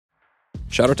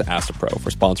Shout out to Astapro for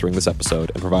sponsoring this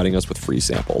episode and providing us with free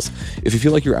samples. If you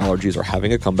feel like your allergies are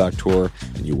having a comeback tour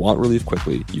and you want relief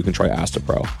quickly, you can try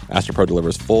Astapro. Astapro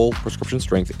delivers full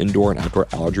prescription-strength indoor and outdoor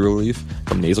allergy relief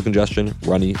from nasal congestion,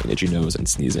 runny and itchy nose, and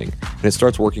sneezing. And it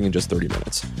starts working in just 30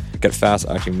 minutes. Get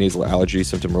fast-acting nasal allergy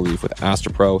symptom relief with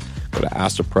Astapro. Go to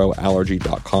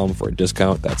astaproallergy.com for a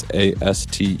discount. That's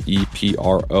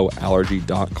ASTEPRO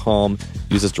allergy.com.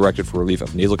 Use as directed for relief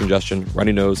of nasal congestion,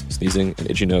 runny nose, sneezing, and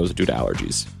itchy nose due to allergies.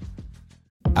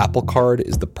 Apple Card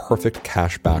is the perfect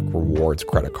cashback rewards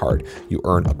credit card. You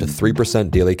earn up to 3%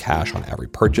 daily cash on every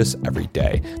purchase every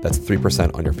day. That's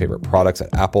 3% on your favorite products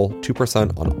at Apple,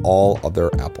 2% on all other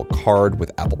Apple Card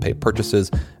with Apple Pay purchases,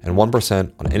 and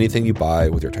 1% on anything you buy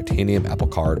with your titanium Apple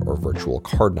Card or virtual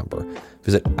card number.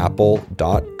 Visit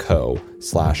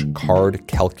apple.co/card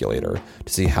calculator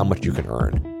to see how much you can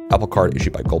earn. Apple Card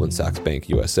issued by Goldman Sachs Bank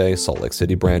USA, Salt Lake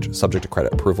City branch, subject to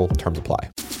credit approval. Terms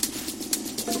apply.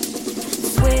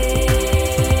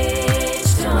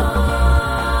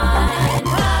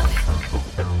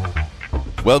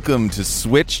 Welcome to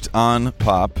Switched on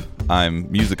Pop. I'm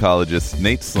musicologist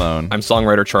Nate Sloan. I'm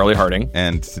songwriter Charlie Harding.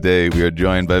 And today we are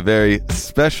joined by a very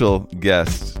special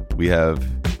guest. We have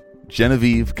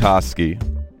Genevieve Koski,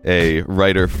 a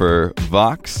writer for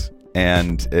Vox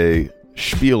and a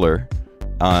spieler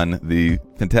on the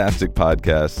fantastic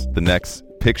podcast, The Next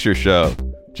Picture Show.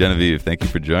 Genevieve, thank you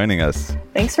for joining us.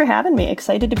 Thanks for having me.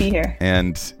 Excited to be here.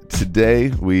 And today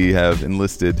we have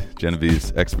enlisted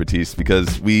Genevieve's expertise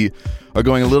because we are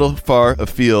going a little far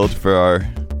afield for our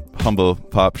humble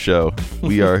pop show.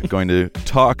 We are going to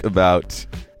talk about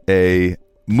a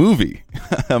movie,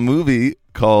 a movie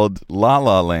called La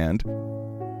La Land,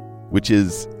 which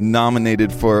is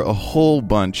nominated for a whole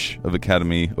bunch of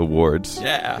Academy Awards,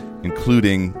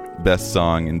 including Best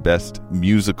Song and Best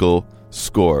Musical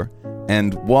Score.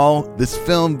 And while this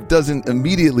film doesn't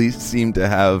immediately seem to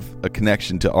have a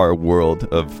connection to our world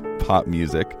of pop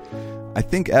music, I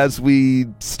think as we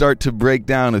start to break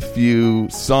down a few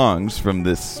songs from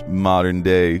this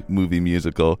modern-day movie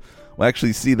musical, we'll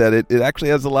actually see that it actually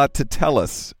has a lot to tell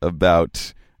us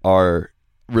about our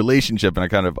relationship and a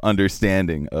kind of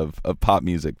understanding of pop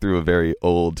music through a very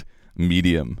old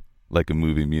medium like a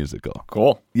movie musical.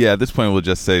 Cool. Yeah, at this point we'll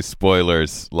just say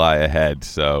spoilers lie ahead.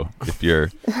 So if you're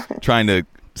trying to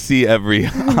see every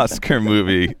Oscar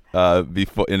movie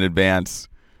before in advance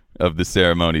of the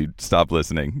ceremony, stop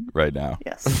listening right now.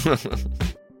 Yes.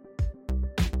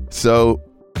 So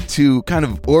to kind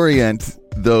of orient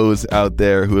those out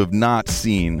there who have not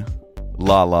seen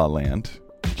La La Land,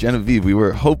 Genevieve, we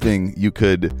were hoping you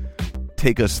could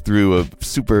take us through a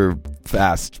super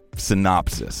fast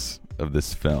synopsis of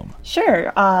this film.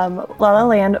 Sure. La La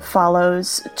Land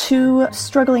follows two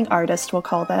struggling artists, we'll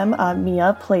call them.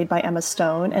 Mia, played by Emma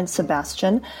Stone, and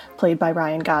Sebastian, played by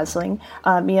Ryan Gosling.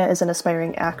 Mia is an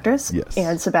aspiring actress, yes,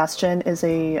 and Sebastian is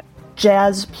a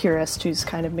jazz purist who's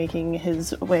kind of making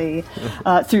his way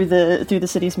through the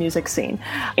city's music scene.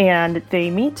 And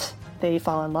they meet, they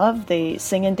fall in love, they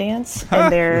sing and dance,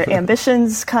 and their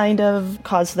ambitions kind of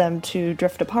cause them to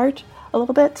drift apart a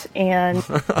little bit, and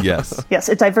yes,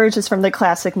 it diverges from the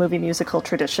classic movie musical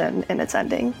tradition in its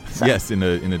ending. So. Yes, in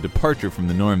a departure from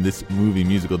the norm, this movie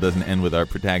musical doesn't end with our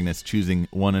protagonists choosing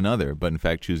one another, but in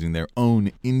fact choosing their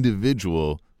own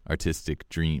individual artistic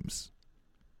dreams.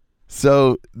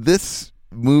 So this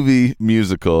movie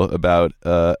musical about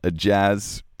a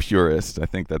jazz purist, I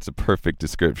think that's a perfect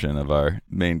description of our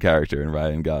main character in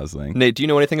Ryan Gosling. Nate, do you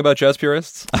know anything about jazz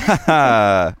purists?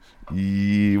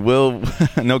 We'll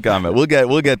no comment. We'll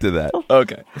get to that.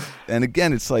 Okay. And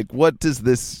again, it's like, what does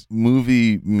this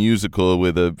movie musical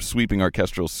with a sweeping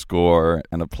orchestral score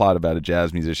and a plot about a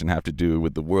jazz musician have to do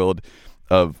with the world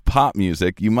of pop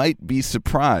music? You might be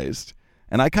surprised.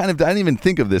 And I didn't even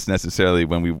think of this necessarily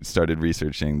when we started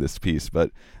researching this piece,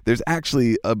 but there's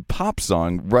actually a pop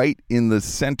song right in the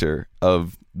center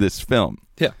of this film.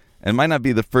 Yeah. And it might not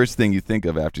be the first thing you think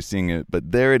of after seeing it,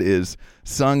 but there it is,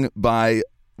 sung by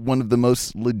one of the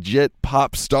most legit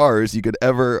pop stars you could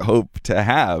ever hope to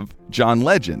have, John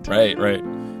Legend. Right.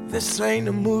 This ain't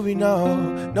a movie,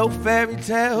 no fairy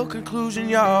tale conclusion,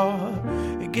 y'all.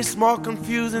 It gets more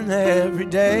confusing every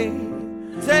day.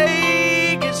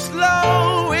 Take it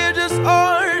slow, we're just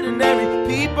ordinary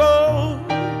people.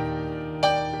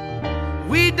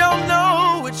 We don't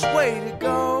know which way to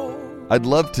go. I'd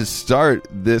love to start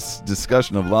this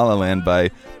discussion of La La Land by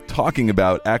talking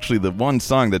about actually the one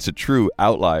song that's a true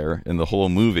outlier in the whole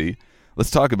movie.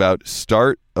 Let's talk about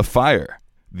Start a Fire.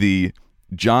 The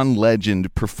John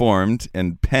Legend performed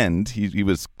and penned. He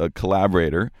was a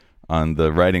collaborator on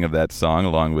the writing of that song,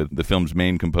 along with the film's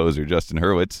main composer, Justin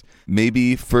Hurwitz.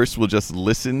 Maybe first we'll just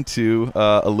listen to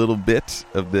a little bit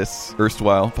of this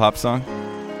erstwhile pop song.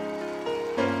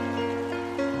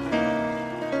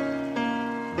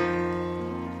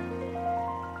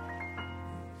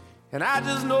 And I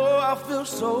just know I feel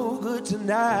so good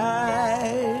tonight.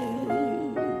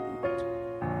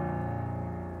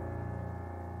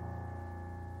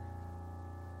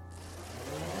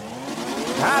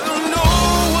 I don't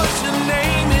know what your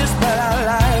name is, but I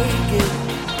like it.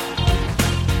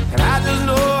 And I just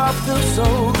know I feel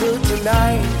so good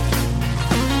tonight.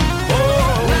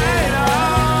 Oh, light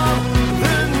up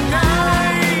the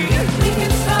night. We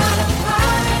can start a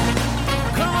fire.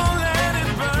 Come on, let it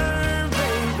burn,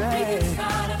 baby. We can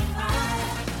start a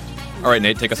fire. All right,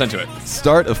 Nate, take us into it.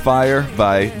 Start a Fire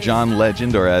by John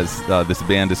Legend, or as this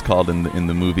band is called in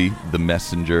the movie, The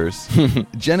Messengers.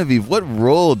 Genevieve, what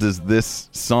role does this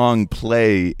song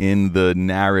play in the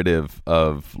narrative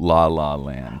of La La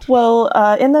Land? Well,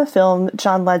 in the film,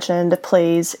 John Legend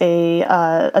plays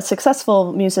a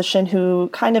successful musician who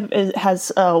kind of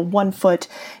has one foot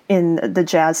in the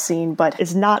jazz scene, but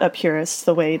is not a purist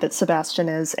the way that Sebastian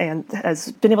is, and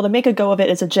has been able to make a go of it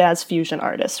as a jazz fusion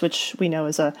artist, which we know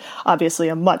is obviously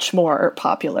a much more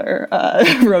popular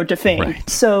road to fame. Right.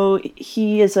 So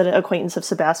he is an acquaintance of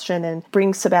Sebastian and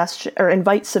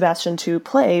invites Sebastian to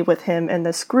play with him in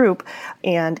this group,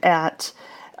 and at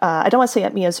I don't want to say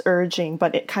at Mia's urging,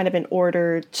 but it kind of in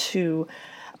order to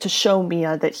show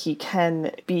Mia that he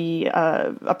can be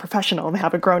a professional and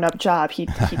have a grown-up job, he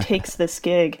takes this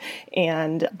gig,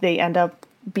 and they end up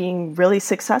being really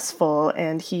successful,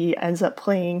 and he ends up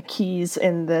playing keys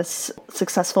in this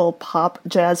successful pop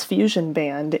jazz fusion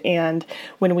band. And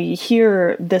when we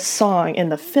hear this song in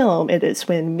the film, it is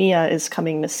when Mia is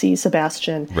coming to see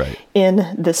Sebastian in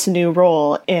this new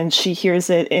role, and she hears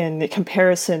it in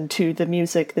comparison to the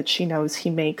music that she knows he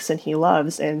makes and he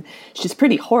loves, and she's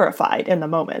pretty horrified in the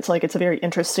moment. Like, it's a very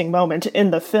interesting moment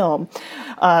in the film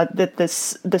that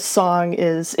this song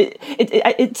is.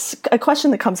 It's a question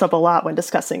that comes up a lot when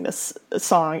discussing this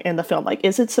song in the film. Like,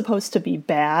 is it supposed to be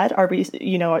bad? Are we,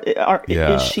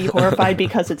 is she horrified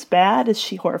because it's bad? Is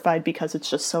she horrified because it's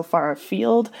just so far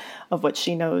afield of what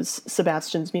she knows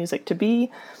Sebastian's music to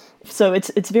be? So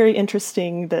it's very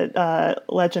interesting that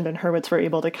Legend and Hurwitz were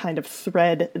able to kind of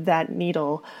thread that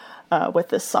needle with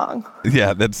this song.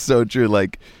 Yeah, that's so true.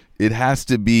 Like, it has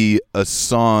to be a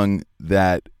song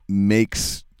that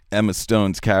makes Emma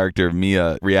Stone's character,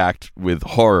 Mia, react with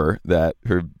horror that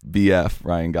her BF,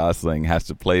 Ryan Gosling, has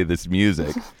to play this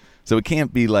music. So it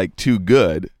can't be, like, too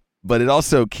good, but it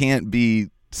also can't be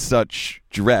such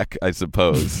dreck, I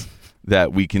suppose,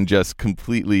 that we can just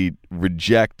completely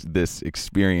reject this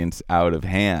experience out of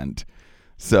hand.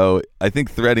 So I think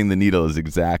threading the needle is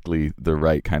exactly the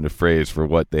right kind of phrase for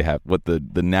what they have, what the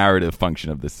narrative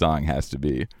function of this song has to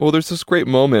be. Well, there's this great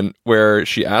moment where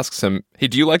she asks him, hey,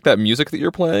 do you like that music that you're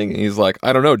playing? And he's like,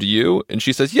 I don't know, do you? And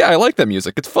she says, yeah, I like that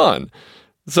music. It's fun.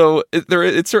 So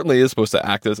it certainly is supposed to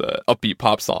act as an upbeat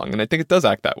pop song, and I think it does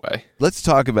act that way. Let's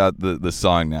talk about the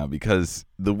song now, because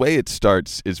the way it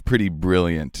starts is pretty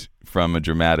brilliant from a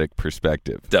dramatic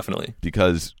perspective. Definitely.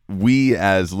 Because we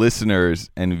as listeners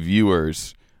and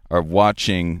viewers are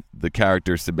watching the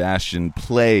character Sebastian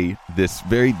play this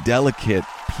very delicate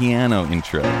piano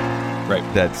intro. Right.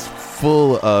 That's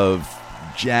full of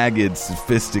jagged,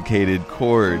 sophisticated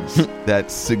chords that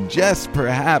suggest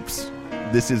perhaps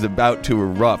this is about to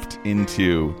erupt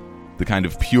into the kind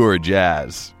of pure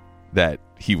jazz that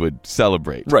he would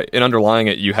celebrate. Right. And underlying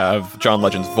it, you have John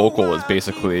Legend's vocal is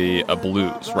basically a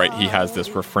blues, right? He has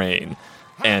this refrain,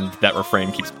 and that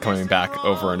refrain keeps coming back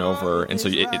over and over. And so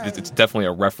it's definitely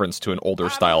a reference to an older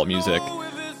style of music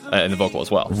in the vocal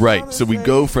as well. Right. So we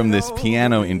go from this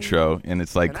piano intro, and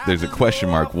it's like there's a question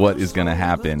mark. What is going to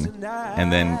happen?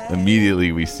 And then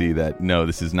immediately we see that, no,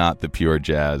 this is not the pure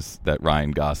jazz that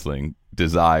Ryan Gosling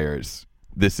desires.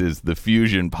 This is the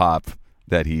fusion pop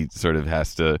that he sort of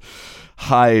has to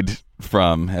hide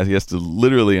from, as he has to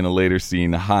literally in a later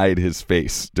scene hide his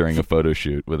face during a photo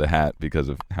shoot with a hat because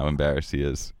of how embarrassed he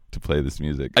is to play this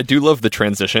music. I do love the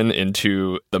transition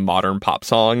into the modern pop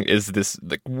song is this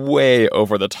like way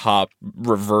over the top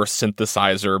reverse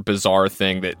synthesizer bizarre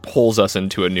thing that pulls us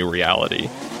into a new reality.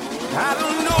 I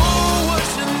don't know what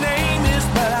your name is,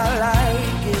 but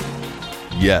I like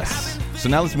it. Yes. So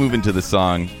now let's move into the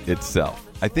song itself.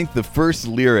 I think the first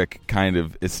lyric kind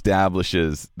of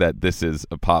establishes that this is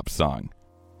a pop song.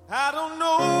 I don't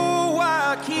know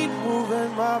why I keep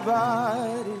moving my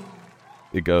body.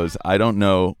 it goes, "I don't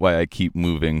know why I keep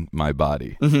moving my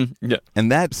body." Yeah.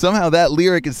 And that somehow that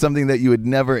lyric is something that you would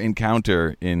never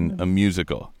encounter in a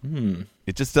musical.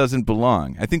 It just doesn't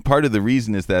belong. I think part of the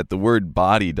reason is that the word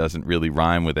body doesn't really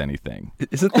rhyme with anything.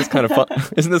 Isn't this kind of fun?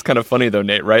 Isn't this kind of funny though,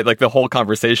 Nate? Right? Like the whole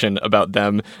conversation about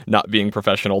them not being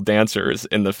professional dancers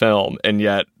in the film, and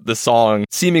yet the song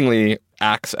seemingly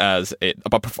acts as a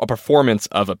performance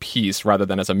of a piece rather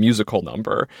than as a musical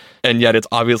number. And yet it's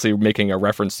obviously making a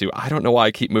reference to, I don't know why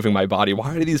I keep moving my body.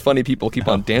 Why do these funny people keep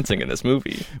on dancing in this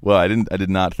movie? Well, I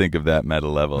did not think of that meta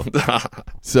level.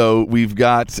 So we've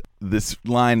got this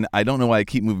line, "I don't know why I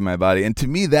keep moving my body." And to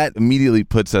me, that immediately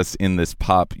puts us in this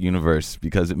pop universe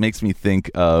because it makes me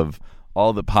think of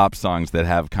all the pop songs that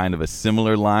have kind of a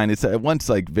similar line. It's at once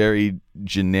like very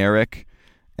generic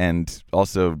and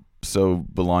also so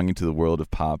belonging to the world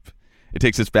of pop. It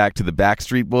takes us back to the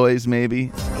Backstreet Boys,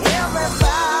 maybe.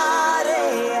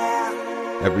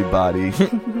 Everybody,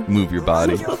 move your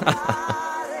body.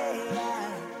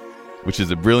 Which is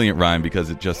a brilliant rhyme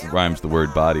because it just rhymes the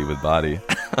word body with body.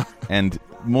 And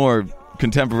more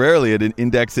contemporarily, it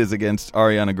indexes against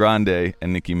Ariana Grande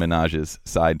and Nicki Minaj's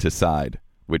Side to Side,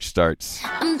 which starts,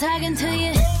 "I'm talking to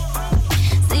you.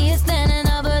 See you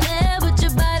standing over there with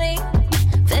your body.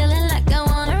 Feeling like I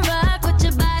wanna rock with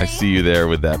your body. I see you there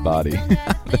with that body."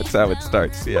 That's how it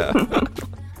starts, yeah.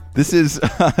 This is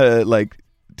like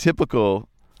typical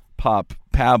pop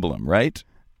pablum, right?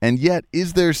 And yet,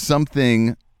 is there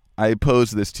something, I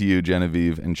pose this to you,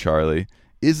 Genevieve and Charlie,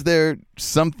 is there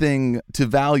something to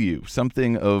value,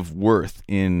 something of worth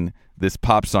in this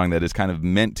pop song that is kind of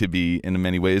meant to be, in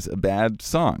many ways, a bad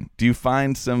song? Do you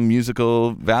find some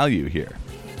musical value here?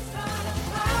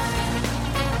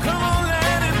 Come on,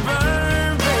 let it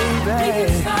burn,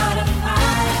 baby.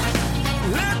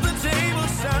 Let the table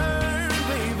turn,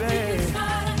 baby.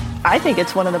 I think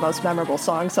it's one of the most memorable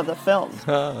songs of the film.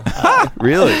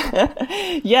 Really?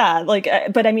 Yeah, like,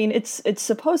 but I mean, it's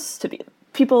supposed to be.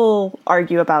 People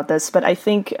argue about this, but I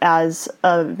think as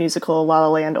a musical, La La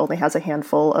Land only has a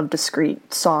handful of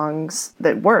discrete songs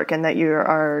that work and that you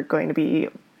are going to be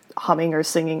humming or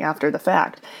singing after the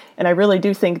fact. And I really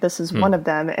do think this is one of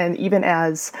them. And even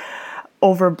as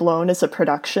overblown as a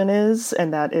production is,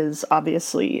 and that is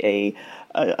obviously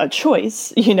a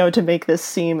choice, you know, to make this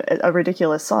seem a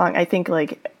ridiculous song, I think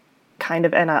like kind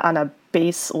of on a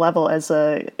base level as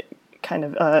a kind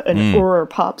of an horror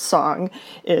pop song,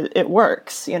 it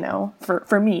works, you know,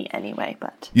 for me anyway.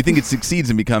 But You think it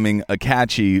succeeds in becoming a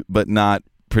catchy but not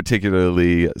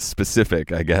particularly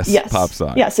specific, I guess, yes, pop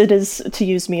song? Yes, it is, to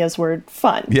use Mia's word,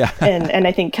 fun. Yeah. and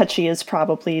I think catchy is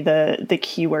probably the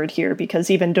key word here, because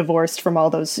even divorced from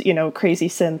all those, you know, crazy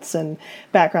synths and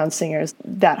background singers,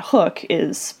 that hook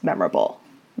is memorable.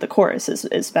 The chorus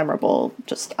is memorable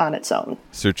just on its own.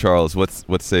 Sir Charles,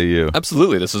 what say you?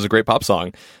 Absolutely. This is a great pop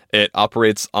song. It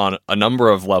operates on a number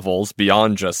of levels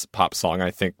beyond just pop song. I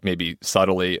think maybe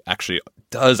subtly actually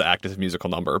does act as a musical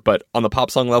number. But on the pop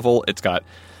song level, it's got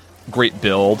great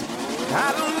build.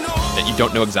 That you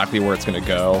don't know exactly where it's going to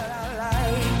go.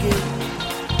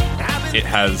 It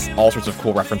has all sorts of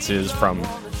cool references from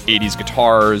 80s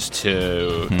guitars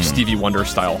to Stevie Wonder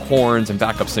style horns and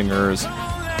backup singers.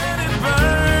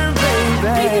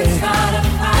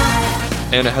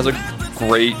 And it has a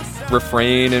great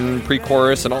refrain and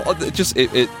pre-chorus and all.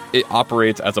 It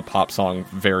operates as a pop song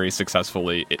very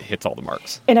successfully. It hits all the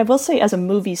marks. And I will say, as a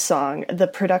movie song, the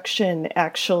production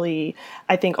actually,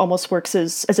 I think, almost works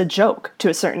as a joke to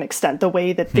a certain extent. The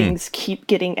way that things keep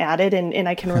getting added, and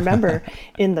I can remember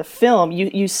in the film,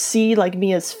 you see like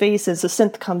Mia's face as the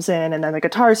synth comes in, and then the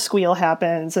guitar squeal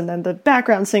happens, and then the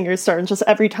background singers start, and just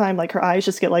every time, like her eyes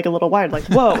just get like a little wide, like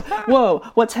whoa,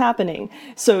 what's happening?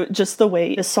 So just the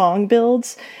way the song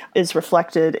builds is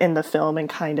reflected in the film and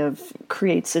kind of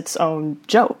creates its own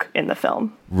joke in the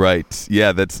film. Right.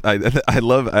 Yeah, I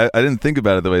love, I didn't think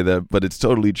about it the way that, but it's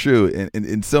totally true.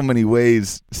 In so many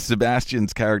ways,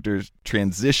 Sebastian's character's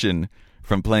transition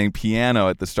from playing piano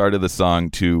at the start of the song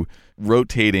to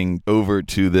rotating over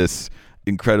to this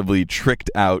incredibly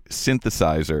tricked out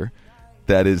synthesizer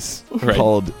that is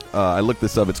called, I looked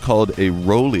this up, it's called a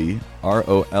Roli,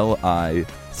 R-O-L-I,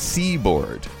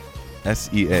 Seaboard,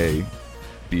 S-E-A-B-O-A-R-D.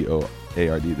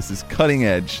 This is cutting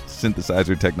edge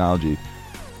synthesizer technology.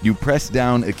 You press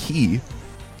down a key,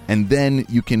 and then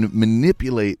you can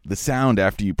manipulate the sound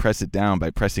after you press it down by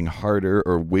pressing harder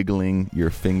or wiggling your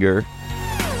finger.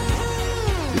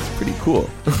 It's pretty cool.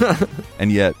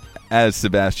 And yet, as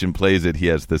Sebastian plays it, he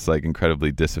has this like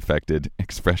incredibly disaffected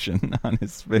expression on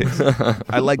his face.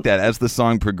 I like that. As the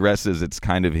song progresses, it's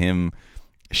kind of him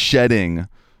shedding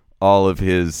all of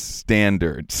his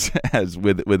standards as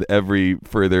with every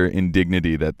further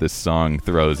indignity that this song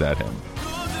throws at him.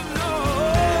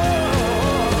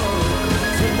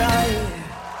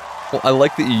 Well, I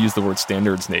like that you use the word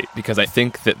standards, Nate, because I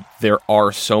think that there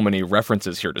are so many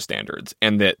references here to standards,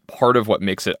 and that part of what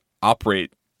makes it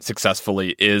operate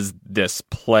successfully is this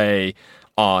play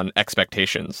on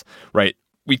expectations, right?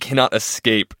 We cannot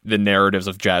escape the narratives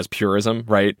of jazz purism,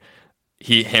 right?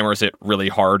 He hammers it really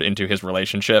hard into his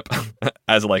relationship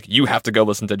as like, you have to go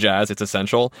listen to jazz, it's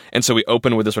essential. And so we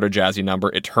open with this sort of jazzy number,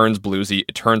 it turns bluesy,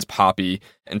 it turns poppy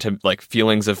into like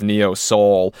feelings of neo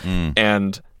soul,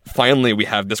 and finally we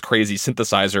have this crazy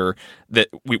synthesizer that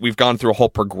we've gone through a whole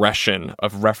progression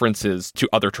of references to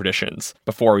other traditions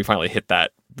before we finally hit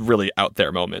that really out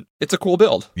there moment. It's a cool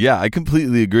build. Yeah, I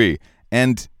completely agree.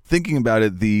 And thinking about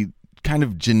it, the kind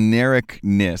of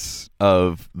genericness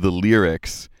of the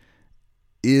lyrics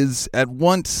is at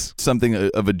once something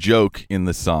of a joke in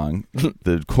the song.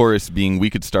 The chorus being, we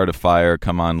could start a fire,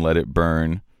 come on, let it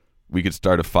burn. We could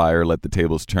start a fire, let the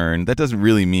tables turn. That doesn't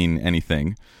really mean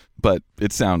anything, but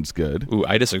it sounds good. Ooh,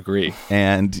 I disagree.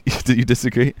 And do you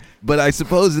disagree? But I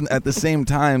suppose at the same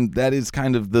time, that is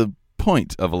kind of the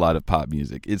point of a lot of pop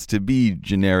music. It's to be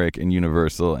generic and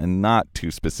universal and not too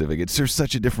specific. It serves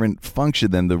such a different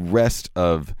function than the rest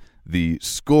of the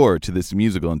score to this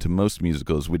musical and to most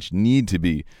musicals, which need to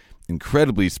be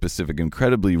incredibly specific,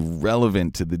 incredibly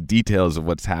relevant to the details of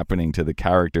what's happening to the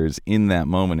characters in that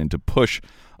moment and to push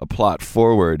a plot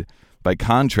forward. By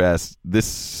contrast, this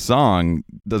song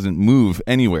doesn't move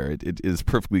anywhere. It is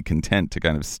perfectly content to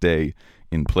kind of stay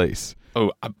in place.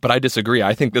 Oh, but I disagree.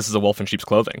 I think this is a wolf in sheep's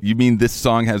clothing. You mean this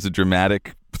song has a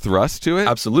dramatic thrust to it?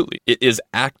 Absolutely. It is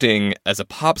acting as a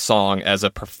pop song, as a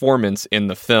performance in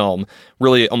the film,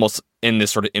 really almost in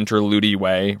this sort of interlude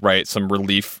way, right? Some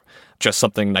relief, just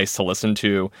something nice to listen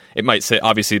to. It might say,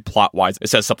 obviously, plot-wise, it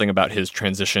says something about his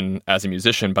transition as a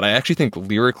musician, but I actually think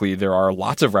lyrically there are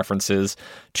lots of references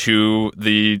to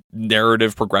the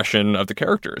narrative progression of the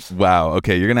characters. Wow.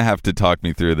 Okay, you're gonna have to talk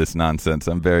me through this nonsense.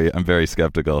 I'm very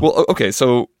skeptical. Well, okay,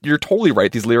 so you're totally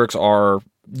right. These lyrics are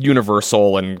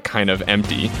universal and kind of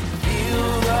empty.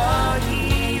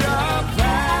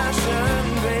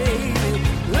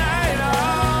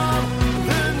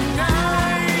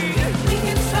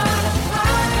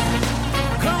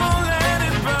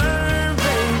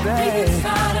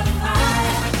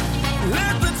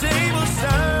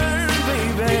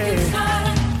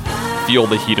 Feel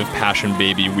the heat of passion,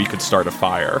 baby, we could start a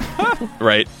fire,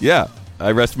 right? Yeah,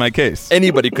 I rest my case.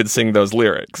 Anybody could sing those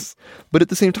lyrics. But at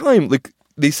the same time, like,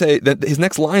 they say that his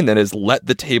next line then is, let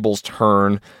the tables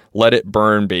turn, let it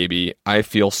burn, baby, I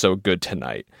feel so good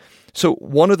tonight. So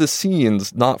one of the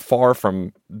scenes not far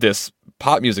from this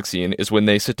pop music scene is when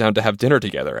they sit down to have dinner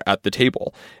together at the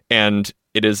table. And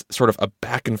it is sort of a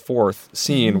back and forth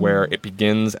scene where it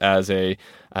begins as a,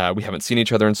 we haven't seen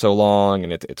each other in so long,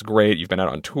 and it's great. You've been out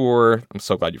on tour. I'm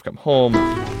so glad you've come home.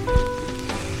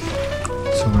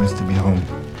 So nice to be home.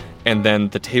 And then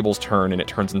the tables turn, and it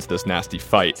turns into this nasty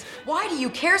fight. Why do you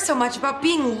care so much about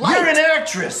being liked? You're an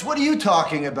actress. What are you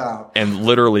talking about? And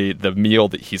literally, the meal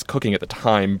that he's cooking at the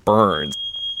time burns.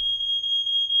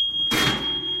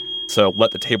 So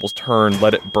let the tables turn,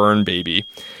 let it burn, baby.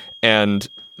 And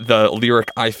the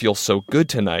lyric, I feel so good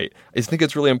tonight, I think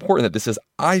it's really important that this is,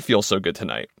 I feel so good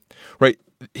tonight, right?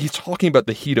 He's talking about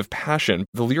the heat of passion.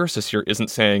 The lyricist here isn't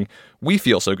saying, we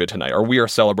feel so good tonight, or we are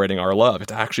celebrating our love.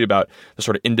 It's actually about the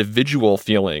sort of individual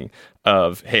feeling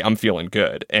of, hey, I'm feeling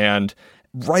good. And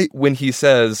right when he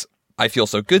says, I feel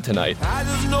so good tonight, I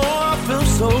just know I feel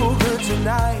so good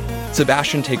tonight.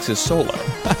 Sebastian takes his solo.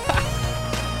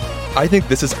 I think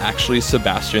this is actually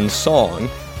Sebastian's song.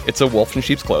 It's a wolf in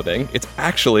sheep's clothing. It's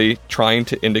actually trying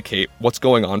to indicate what's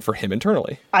going on for him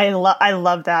internally. I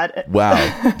love that.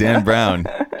 Wow, Dan Brown,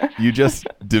 you just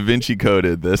Da Vinci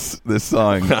coded this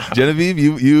song. Genevieve,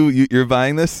 you're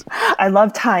buying this? I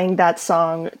love tying that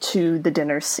song to the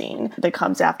dinner scene that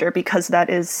comes after, because that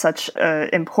is such an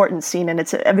important scene, and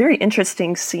it's a very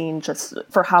interesting scene just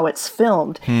for how it's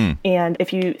filmed. And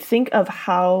if you think of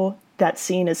how that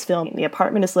scene is filmed, the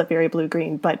apartment is lit very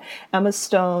blue-green, but Emma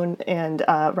Stone and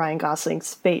Ryan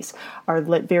Gosling's face are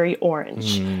lit very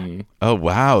orange. Oh,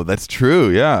 wow, that's true,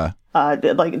 yeah.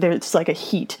 Like there's like a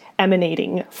heat,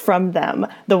 emanating from them,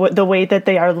 the way that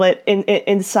they are lit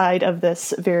inside of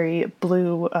this very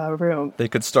blue room. They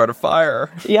could start a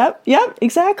fire. Yep,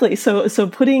 exactly. So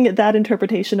putting that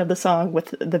interpretation of the song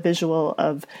with the visual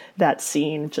of that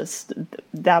scene, just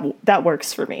that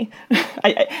works for me.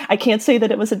 I can't say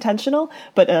that it was intentional,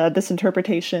 but this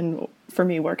interpretation for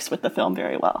me works with the film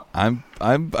very well. I'm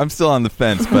still on the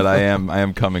fence, but I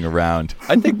am coming around.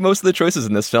 I think most of the choices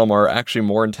in this film are actually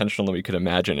more intentional than we could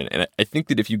imagine. And I think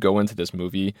that if you go into this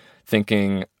movie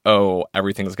thinking, oh,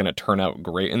 everything's going to turn out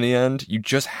great in the end, you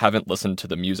just haven't listened to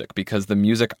the music, because the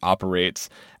music operates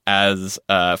as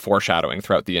foreshadowing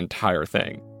throughout the entire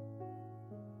thing.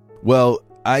 Well,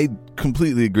 I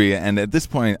completely agree. And at this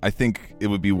point, I think it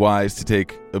would be wise to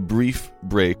take a brief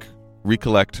break,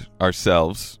 recollect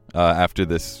ourselves after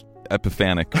this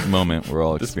epiphanic moment we're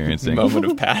all experiencing. Moment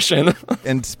of passion.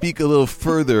 And speak a little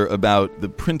further about the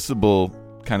principal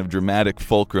kind of dramatic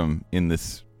fulcrum in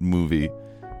this movie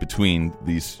between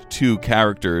these two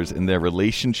characters and their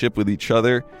relationship with each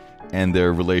other and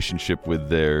their relationship with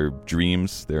their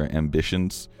dreams, their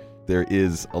ambitions. There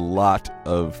is a lot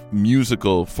of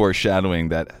musical foreshadowing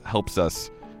that helps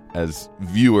us as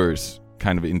viewers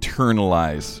kind of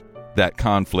internalize that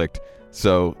conflict.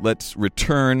 So let's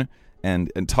return and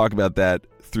talk about that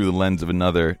through the lens of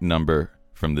another number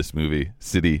from this movie,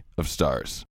 City of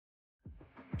Stars.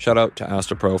 Shout out to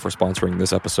Astapro for sponsoring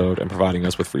this episode and providing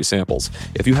us with free samples.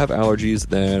 If you have allergies,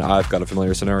 then I've got a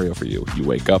familiar scenario for you. You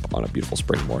wake up on a beautiful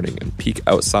spring morning and peek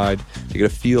outside to get a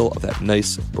feel of that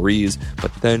nice breeze,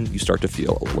 but then you start to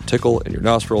feel a little tickle in your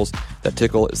nostrils. That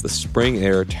tickle is the spring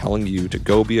air telling you to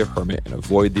go be a hermit and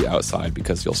avoid the outside,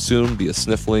 because you'll soon be a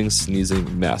sniffling,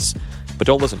 sneezing mess. But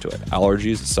don't listen to it.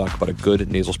 Allergies suck, but a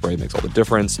good nasal spray makes all the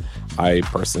difference. I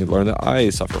personally learned that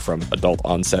I suffer from adult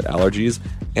onset allergies,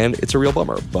 and it's a real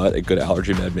bummer, but a good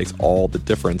allergy med makes all the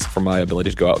difference for my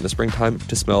ability to go out in the springtime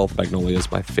to smell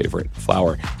magnolias, my favorite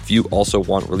flower. If you also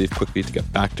want relief quickly to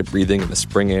get back to breathing in the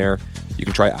spring air, you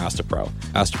can try Astapro.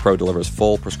 Astapro delivers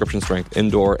full prescription-strength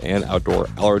indoor and outdoor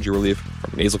allergy relief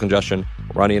from nasal congestion,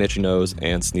 runny and itchy nose,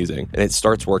 and sneezing. And it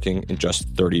starts working in just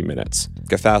 30 minutes.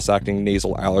 Get fast-acting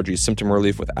nasal allergy symptom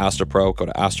relief with Astapro. Go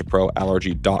to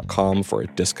astaproallergy.com for a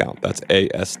discount. That's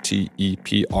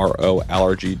ASTEPRO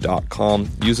allergy.com.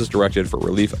 Use as directed for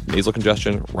relief of nasal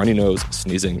congestion, runny nose,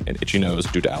 sneezing, and itchy nose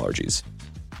due to allergies.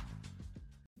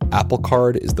 Apple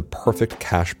Card is the perfect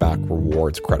cashback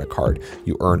rewards credit card.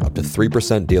 You earn up to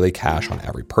 3% daily cash on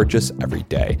every purchase every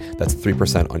day. That's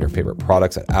 3% on your favorite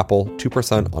products at Apple,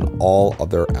 2% on all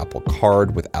other Apple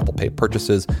Card with Apple Pay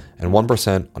purchases, and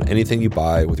 1% on anything you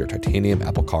buy with your titanium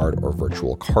Apple Card or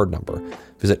virtual card number.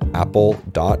 Visit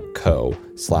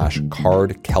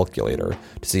apple.co/card calculator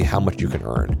to see how much you can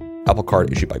earn. Apple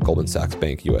Card issued by Goldman Sachs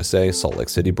Bank USA, Salt Lake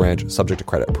City branch, subject to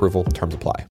credit approval. Terms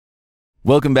apply.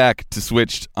 Welcome back to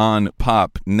Switched on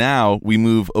Pop. Now we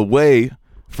move away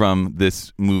from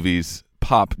this movie's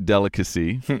pop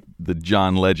delicacy, the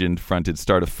John Legend-fronted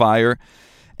Start a Fire,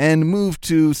 and move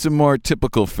to some more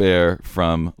typical fare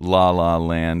from La La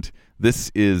Land.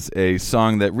 This is a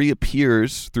song that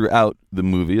reappears throughout the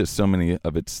movie, as so many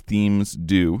of its themes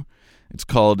do. It's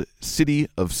called City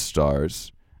of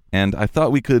Stars, and I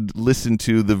thought we could listen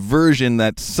to the version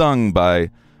that's sung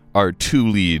by our two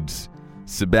leads,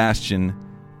 Sebastian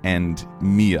and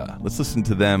Mia. Let's listen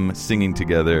to them singing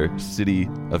together, City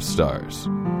of Stars.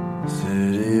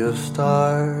 City of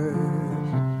stars,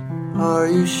 are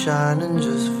you shining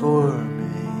just for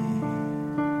me?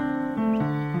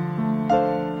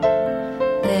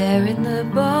 There in the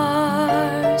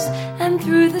bars and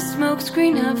through the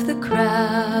smokescreen of the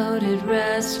crowded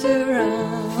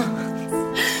restaurants,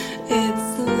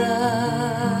 it's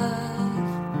love.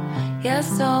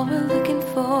 Yes, all we're looking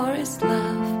for is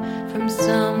love from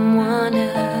someone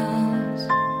else.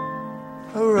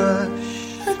 A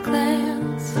rush, A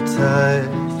glance, a touch,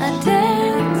 a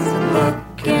dance, a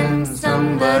look in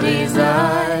somebody's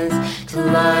eyes to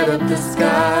light up the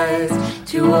skies,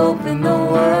 to open the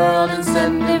world and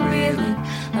send it reeling.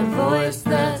 A voice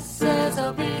that says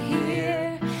I'll be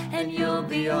here and you'll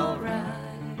be alright.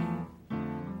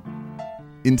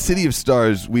 In City of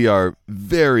Stars, we are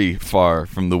very far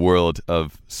from the world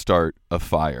of Start a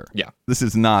Fire. Yeah. This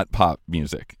is not pop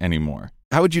music anymore.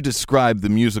 How would you describe the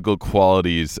musical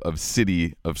qualities of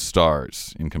City of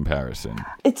Stars in comparison?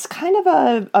 It's kind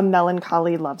of a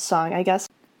melancholy love song, I guess.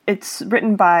 It's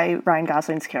written by Ryan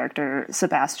Gosling's character,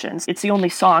 Sebastian. It's the only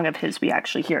song of his we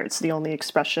actually hear. It's the only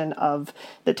expression of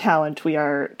the talent we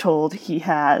are told he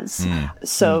has.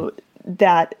 So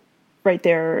that right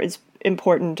there is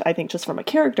important, I think, just from a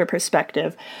character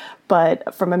perspective.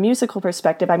 But from a musical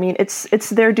perspective, I mean, it's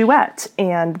their duet.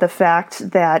 And the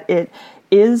fact that it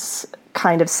is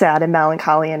kind of sad and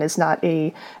melancholy and is not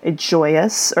a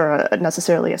joyous or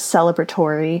necessarily a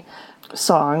celebratory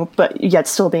song, but yet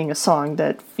still being a song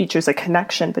that features a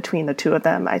connection between the two of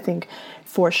them, I think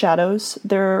foreshadows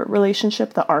their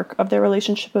relationship, the arc of their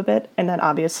relationship a bit. And then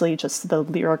obviously just the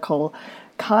lyrical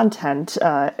content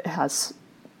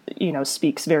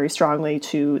speaks very strongly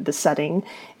to the setting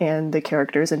and the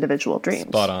characters' individual dreams.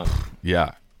 Spot on.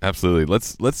 Yeah, absolutely.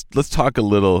 Let's talk a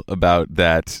little about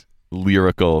that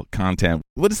lyrical content.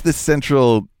 What is the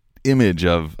central image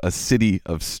of a city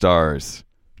of stars?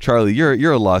 Charlie,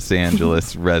 you're a Los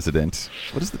Angeles resident.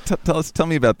 What is tell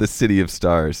me about the City of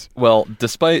Stars? Well,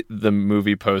 despite the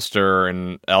movie poster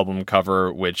and album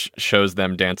cover, which shows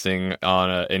them dancing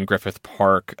in Griffith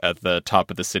Park at the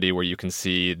top of the city, where you can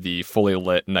see the fully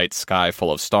lit night sky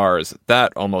full of stars,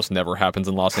 that almost never happens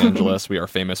in Los Angeles. We are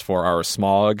famous for our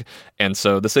smog, and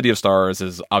so the City of Stars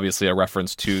is obviously a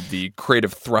reference to the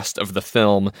creative thrust of the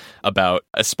film about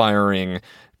aspiring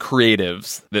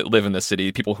creatives that live in the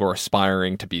city, people who are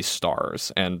aspiring to be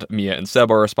stars. And Mia and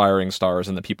Seb are aspiring stars,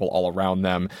 and the people all around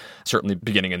them, certainly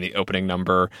beginning in the opening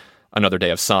number, Another Day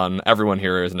of Sun, everyone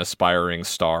here is an aspiring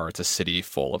star. It's a city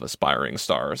full of aspiring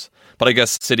stars. But I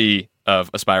guess City of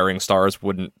Aspiring Stars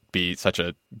wouldn't be such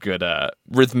a good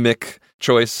rhythmic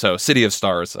choice. So City of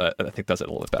Stars, I think, does it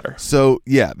a little bit better. So,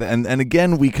 yeah, and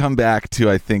again, we come back to,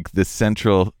 I think, the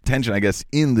central tension, I guess,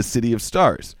 in the City of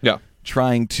Stars. Yeah.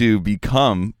 Trying to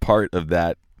become part of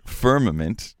that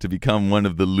firmament, to become one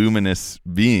of the luminous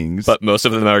beings. But most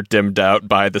of them are dimmed out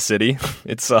by the city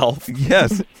itself.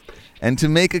 Yes. And to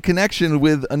make a connection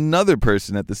with another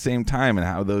person at the same time, and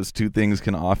how those two things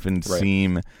can often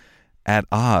seem at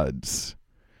odds.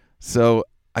 So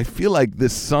I feel like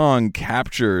this song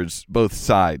captures both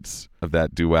sides of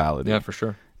that duality. Yeah, for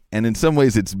sure. And in some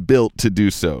ways, it's built to do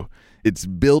so. It's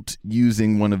built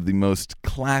using one of the most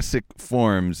classic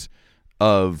forms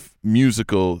of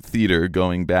musical theater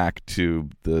going back to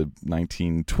the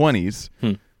 1920s.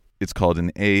 It's called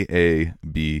an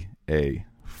AABA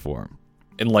form.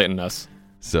 Enlighten us.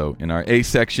 So in our A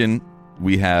section,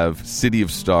 we have City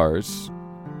of Stars,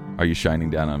 Are You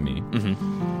Shining Down on Me?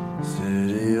 Mm-hmm.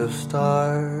 City of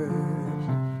Stars,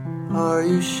 are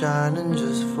you shining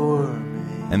just for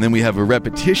me? And then we have a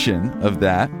repetition of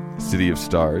that, City of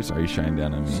Stars, Are You Shining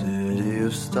Down on Me? City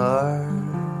of Stars,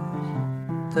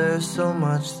 there's so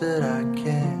much that I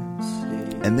can't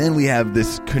see. And then we have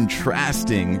this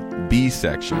contrasting B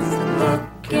section.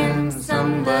 Look in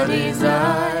somebody's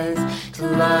eyes to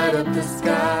light up the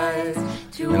skies.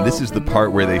 And this is the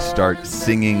part where they start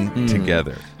singing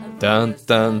together. Dun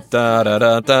dun da da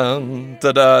da dun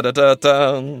da da da da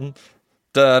dun.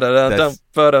 That's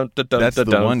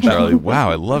the one, Charlie.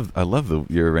 Wow, I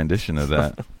love your rendition of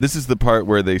that. This is the part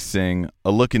where they sing,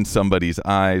 a look in somebody's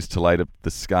eyes to light up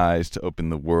the skies, to open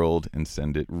the world and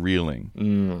send it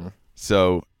reeling.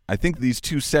 So I think these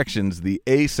two sections, the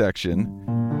A section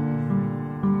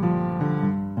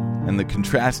and the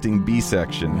contrasting B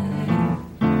section,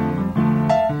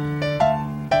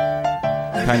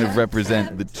 kind of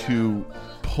represent the two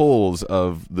poles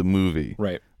of the movie.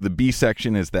 Right. The B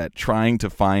section is that trying to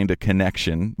find a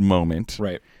connection moment.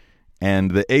 Right.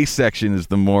 And the A section is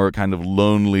the more kind of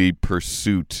lonely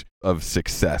pursuit of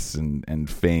success and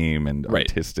fame and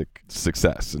artistic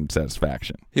success and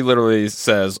satisfaction. He literally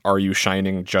says, "Are you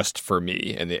shining just for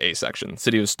me?" in the A section.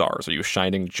 City of Stars, are you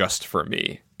shining just for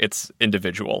me? It's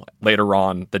individual. Later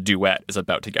on, the duet is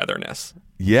about togetherness.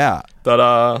 Yeah.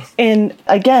 Ta-da! And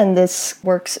again, this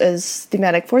works as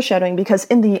thematic foreshadowing because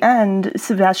in the end,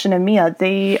 Sebastian and Mia,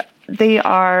 they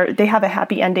have a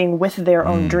happy ending with their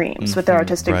own dreams, with their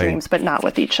artistic dreams, but not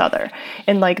with each other.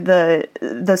 And like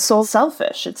the soul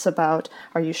selfish, it's about,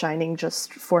 are you shining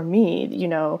just for me,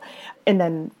 and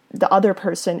then the other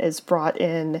person is brought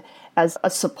in as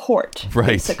a support. Right.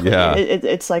 Basically. Yeah.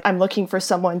 It's like, I'm looking for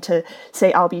someone to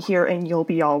say, I'll be here and you'll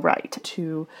be all right,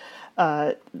 to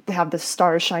have the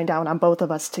stars shine down on both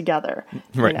of us together.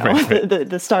 Right.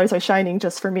 The stars are shining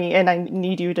just for me, and I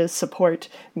need you to support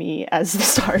me as the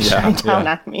stars shine down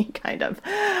on me, kind of.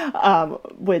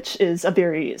 Which is a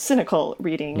very cynical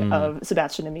reading of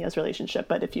Sebastian and Mia's relationship.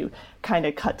 But if you kind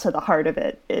of cut to the heart of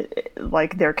it,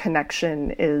 like their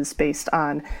connection is based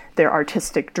on their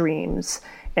artistic dreams,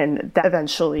 and that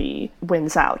eventually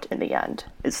wins out in the end.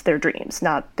 It's their dreams,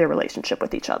 not their relationship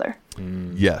with each other.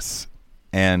 Yes.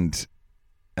 And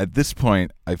at this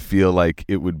point, I feel like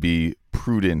it would be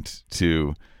prudent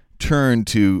to turn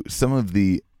to some of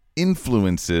the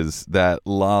influences that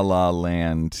La La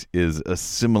Land is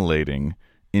assimilating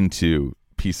into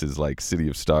pieces like City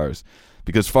of Stars.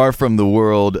 Because far from the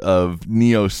world of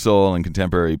neo-soul and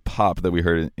contemporary pop that we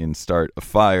heard in Start a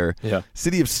Fire,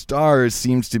 City of Stars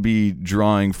seems to be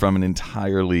drawing from an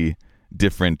entirely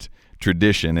different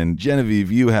tradition. And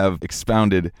Genevieve, you have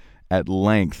expounded at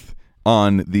length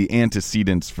on the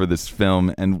antecedents for this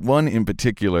film, and one in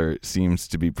particular seems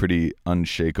to be pretty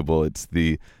unshakable. It's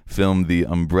the film The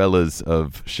Umbrellas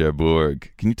of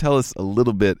Cherbourg. Can you tell us a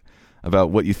little bit about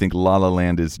what you think La La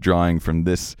Land is drawing from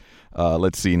this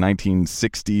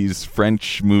 1960s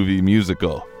French movie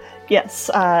musical? Yes,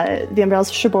 The Umbrellas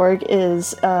of Cherbourg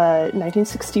is a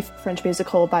 1960 French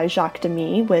musical by Jacques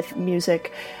Demy with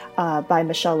music by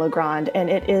Michel Legrand, and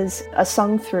it is a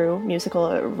sung-through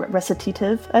musical,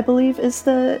 recitative, I believe is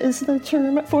the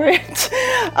term for it.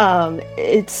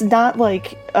 It's not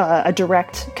like a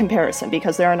direct comparison,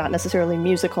 because there are not necessarily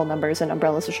musical numbers in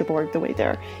Umbrellas of Cherbourg the way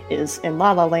there is in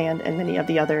La La Land and many of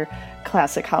the other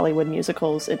classic Hollywood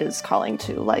musicals. It is calling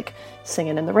to like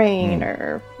Singin' in the Rain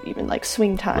or even like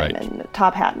Swing Time and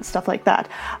Top Hat and stuff like that.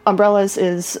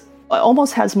 Umbrellas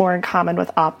almost has more in common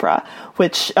with opera,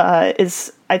 which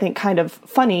is, I think, kind of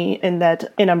funny in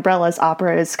that in Umbrellas,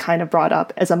 opera is kind of brought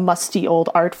up as a musty old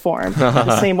art form,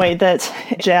 the same way that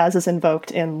jazz is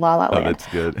invoked in La La Land. Oh, that's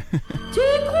good.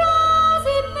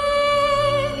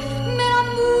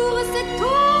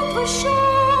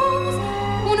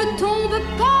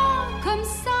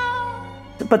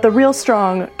 But the real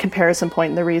strong comparison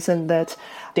point, and the reason that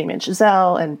Damien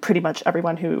Chazelle and pretty much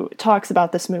everyone who talks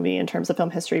about this movie in terms of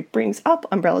film history brings up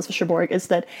Umbrellas of Cherbourg, is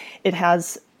that it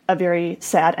has a very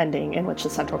sad ending in which the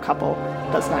central couple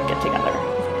does not get together.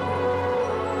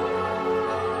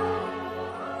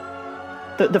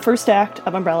 The first act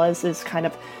of Umbrellas is kind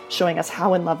of showing us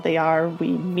how in love they are.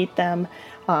 We meet them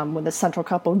when the central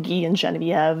couple, Guy and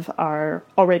Genevieve, are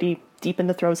already deep in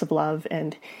the throes of love,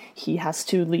 and he has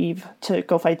to leave to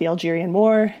go fight the Algerian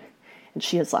War, and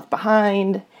she is left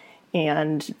behind,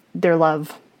 and their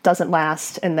love doesn't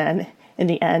last, and then in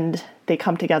the end they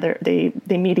come together, they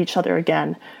meet each other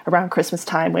again around Christmas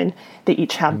time when they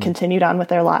each have continued on with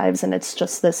their lives, and it's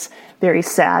just this very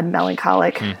sad,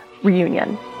 melancholic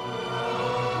reunion.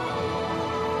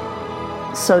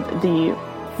 So the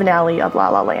finale of La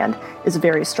La Land is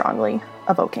very strongly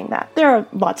evoking that. There are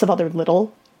lots of other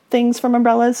little things from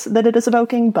Umbrellas that it is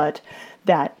evoking, but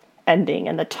that ending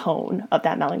and the tone of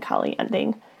that melancholy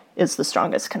ending is the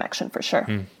strongest connection for sure.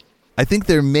 I think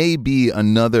there may be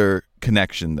another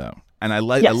connection, though. And I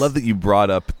love that you brought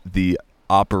up the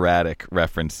operatic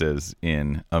references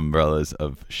in Umbrellas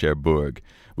of Cherbourg,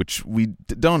 which we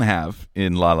don't have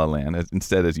in La La Land.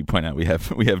 Instead, as you point out, we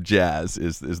have jazz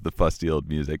is the fusty old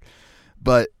music.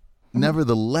 But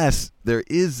nevertheless, there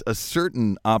is a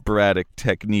certain operatic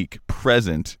technique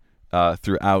present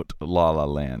throughout La La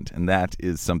Land, and that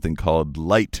is something called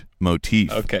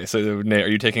leitmotif. Okay, so Nate, are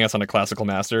you taking us on a classical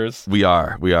masters? We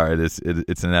are. It's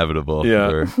inevitable. Yeah.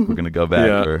 We're going to go back.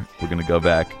 Yeah. We're going to go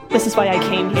back. This is why I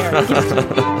came here.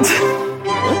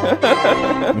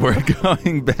 We're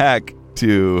going back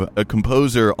to a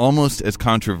composer almost as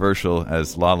controversial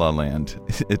as La La Land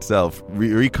itself,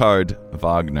 Richard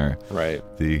Wagner. Right.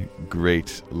 The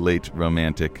great late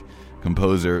romantic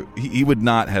composer. He would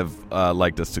not have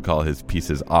liked us to call his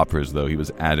pieces operas, though. He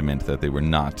was adamant that they were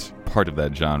not part of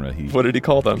that genre. What did he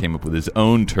call them? Came up with his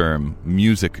own term,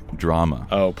 music drama.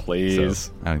 Oh,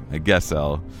 please. So I guess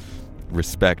I'll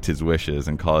respect his wishes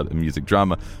and call it a music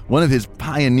drama. One of his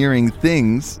pioneering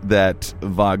things that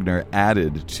Wagner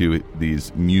added to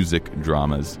these music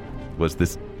dramas was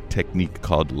this technique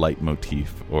called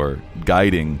leitmotif, or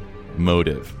guiding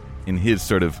motive. In his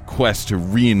sort of quest to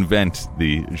reinvent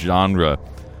the genre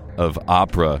of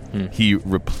opera, he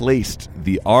replaced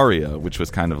the aria, which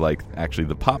was kind of like actually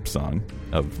the pop song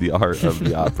of the art of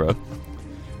the opera.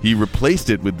 He replaced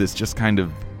it with this just kind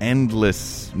of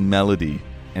endless melody.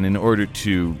 And in order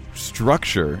to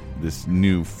structure this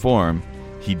new form,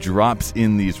 he drops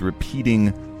in these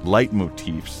repeating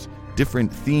leitmotifs,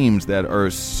 different themes that are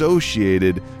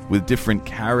associated with different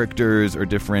characters or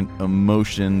different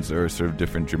emotions or sort of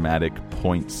different dramatic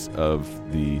points of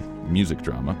the music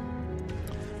drama.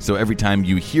 So every time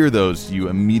you hear those, you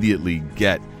immediately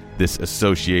get this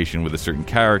association with a certain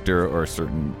character or a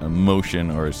certain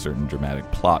emotion or a certain dramatic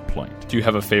plot point. Do you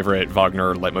have a favorite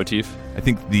Wagner leitmotif? I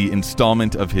think the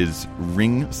installment of his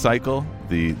Ring cycle,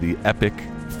 the epic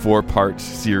 4-part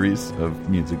series of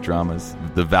music dramas,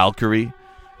 The Valkyrie,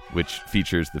 which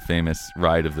features the famous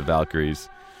Ride of the Valkyries,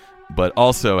 but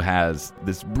also has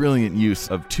this brilliant use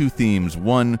of two themes,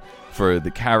 one for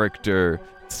the character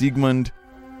Siegmund,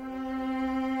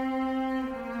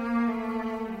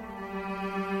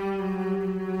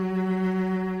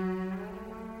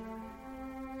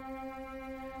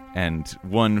 and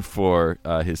one for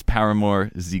his paramour,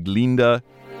 Sieglinde.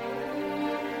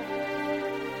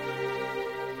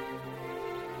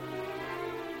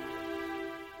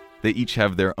 They each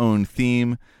have their own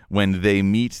theme. When they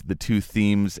meet, the two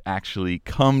themes actually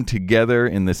come together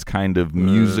in this kind of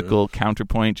musical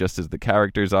counterpoint, just as the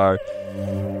characters are.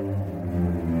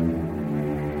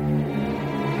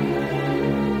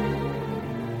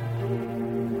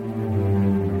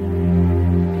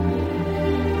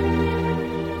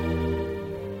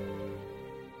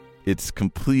 It's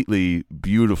completely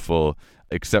beautiful,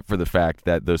 except for the fact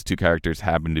that those two characters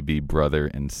happen to be brother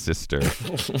and sister.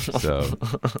 So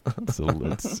it's a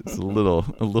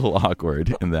little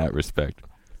awkward in that respect.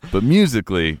 But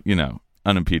musically,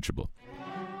 unimpeachable.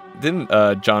 Didn't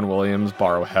John Williams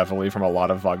borrow heavily from a lot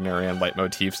of Wagnerian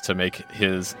leitmotifs to make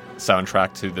his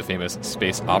soundtrack to the famous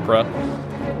space opera?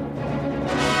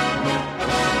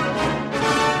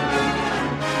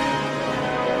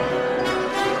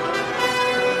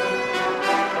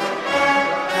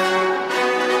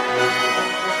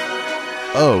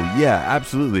 Oh, yeah,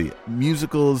 absolutely.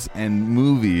 Musicals and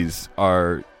movies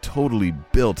are totally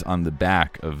built on the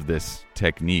back of this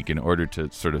technique in order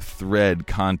to sort of thread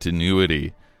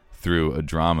continuity through a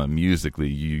drama. Musically,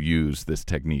 you use this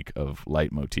technique of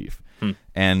leitmotif.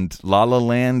 And La La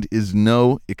Land is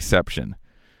no exception.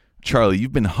 Charlie,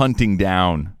 you've been hunting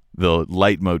down the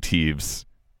leitmotifs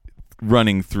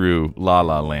running through La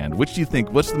La Land. Which do you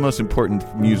think, what's the most important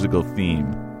musical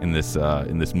theme in this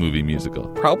movie musical?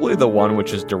 Probably the one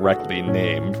which is directly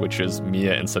named, which is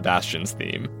Mia and Sebastian's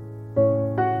theme.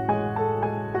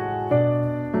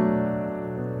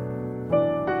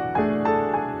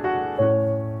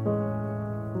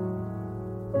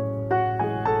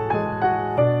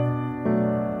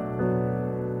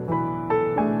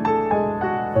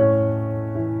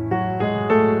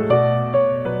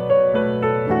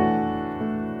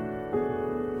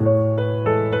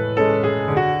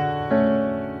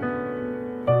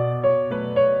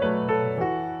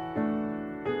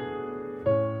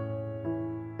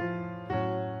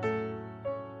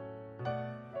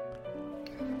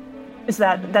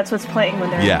 That's what's playing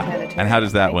when they're in the planetarium. And how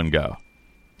does that one go?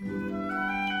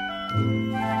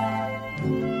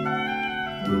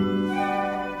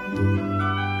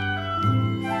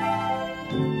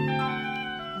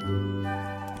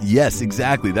 Yes,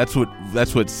 exactly. That's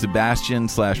what Sebastian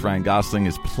 / Ryan Gosling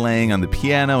is playing on the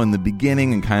piano in the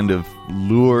beginning and kind of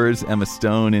lures Emma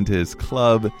Stone into his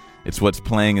club. It's what's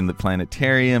playing in the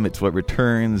planetarium. It's what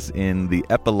returns in the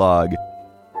epilogue.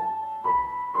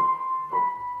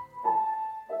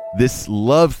 This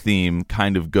love theme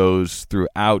kind of goes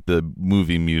throughout the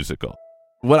movie musical.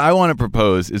 What I want to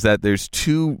propose is that there's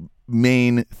two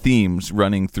main themes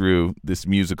running through this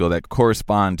musical that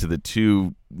correspond to the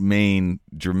two main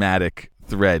dramatic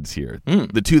threads here.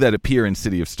 The two that appear in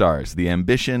City of Stars, the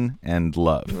ambition and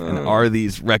love. And are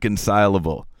these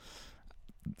reconcilable?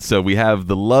 So we have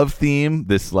the love theme,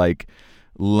 this like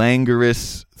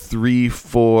languorous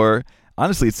 3/4.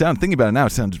 Honestly, thinking about it now,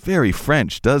 it sounds very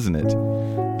French, doesn't it?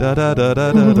 Da da da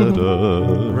da da da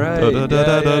da. Right. Da da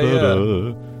da da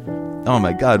da. Oh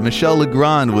my God, Michel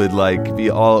Legrand would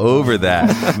be all over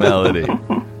that melody.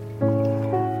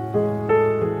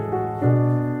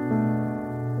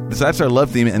 So that's our love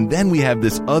theme, and then we have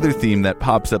this other theme that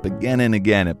pops up again and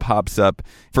again. It pops up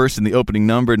first in the opening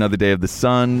number, Another Day of the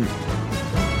Sun.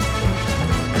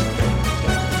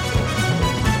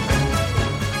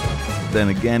 Then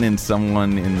again in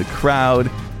Someone in the Crowd.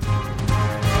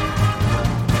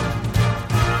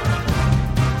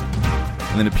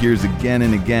 And then appears again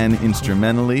and again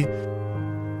instrumentally.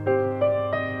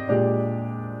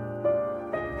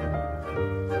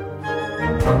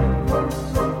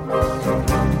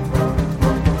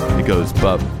 It goes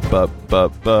bup bup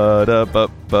bup ba da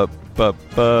bup bup bup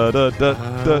ba da da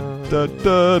da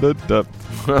da da da.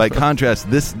 By contrast,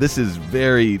 this is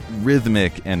very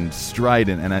rhythmic and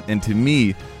strident, and to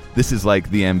me, this is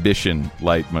like the ambition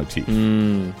leitmotif.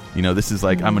 This is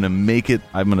like, I'm going to make it,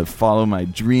 I'm going to follow my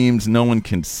dreams, no one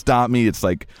can stop me. It's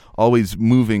like always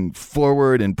moving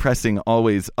forward and pressing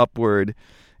always upward.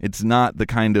 It's not the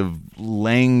kind of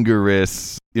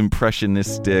languorous,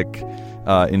 impressionistic,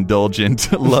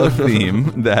 indulgent love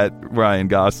theme that Ryan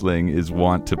Gosling is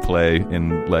wont to play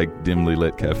in dimly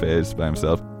lit cafes by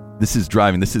himself. This is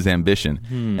driving, this is ambition.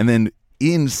 And then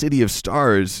in City of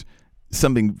Stars,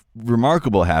 something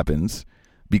remarkable happens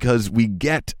because we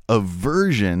get a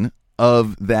version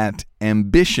of that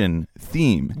ambition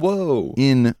theme. Whoa.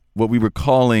 In what we were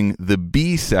calling the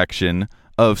B section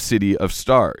of City of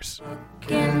Stars.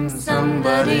 In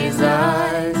somebody's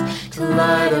eyes, to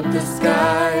light up the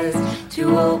skies,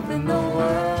 to open the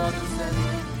world.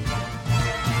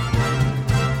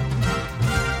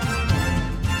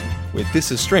 mean,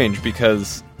 this is strange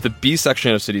because the B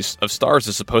section of City of Stars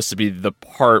is supposed to be the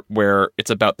part where it's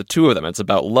about the two of them. It's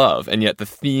about love. And yet the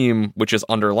theme, which is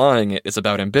underlying it, is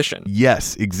about ambition.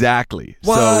 Yes, exactly.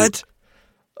 What?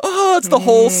 It's the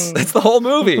whole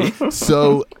movie.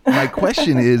 So my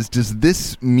question is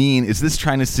this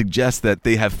trying to suggest that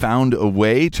they have found a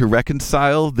way to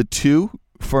reconcile the two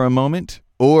for a moment?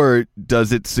 Or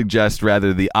does it suggest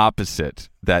rather the opposite,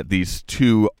 that these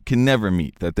two can never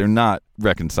meet, that they're not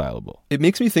reconcilable? It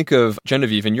makes me think of,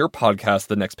 Genevieve, in your podcast,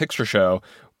 The Next Picture Show,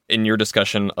 in your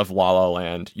discussion of La La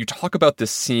Land, you talk about this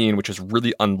scene which is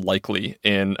really unlikely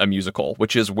in a musical,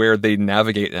 which is where they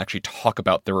navigate and actually talk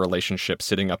about their relationship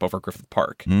sitting up over Griffith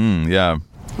Park. Yeah.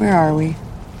 Where are we?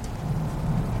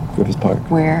 Griffith Park.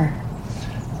 Where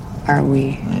are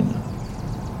we?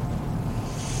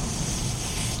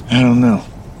 I don't know.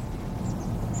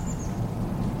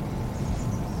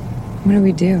 What do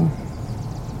we do?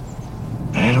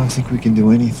 I don't think we can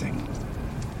do anything.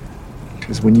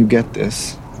 Because when you get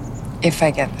this... If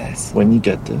I get this. When you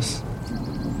get this,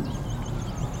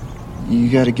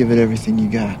 you gotta give it everything you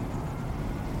got.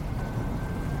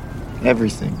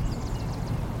 Everything.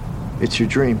 It's your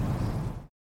dream.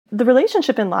 The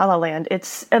relationship in La La Land,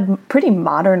 it's a pretty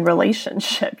modern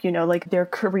relationship, like their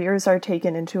careers are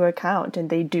taken into account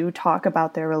and they do talk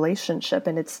about their relationship.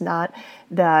 And it's not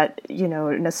that,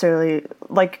 necessarily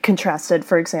like contrasted,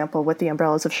 for example, with The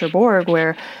Umbrellas of Cherbourg,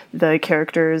 where the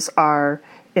characters are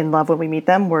in love when we meet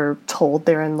them. We're told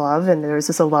they're in love and there's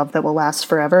this a love that will last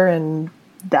forever. And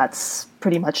that's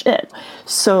pretty much it.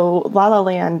 So La La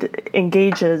Land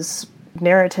engages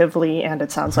narratively, and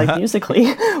it sounds like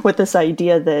musically, with this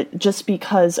idea that just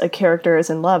because a character is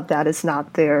in love, that is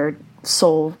not their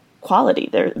sole quality.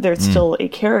 They're still a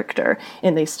character,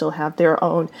 and they still have their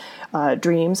own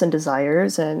dreams and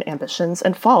desires and ambitions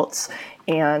and faults.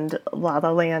 And La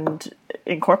La Land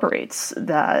incorporates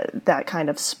that kind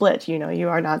of split. You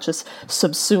are not just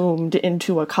subsumed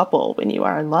into a couple when you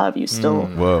are in love. You still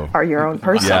are your own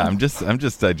person. Yeah, I'm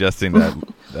just digesting that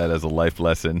as a life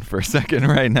lesson for a second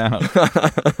right now.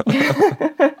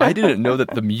 I didn't know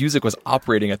that the music was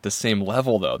operating at the same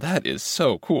level, though. That is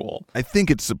so cool. I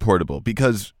think it's supportable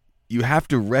because you have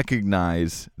to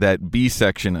recognize that B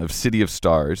section of City of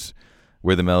Stars,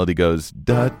 where the melody goes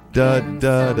da da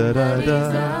da da da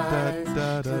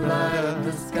da da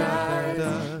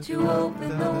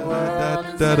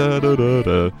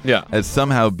da, yeah, as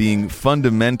somehow being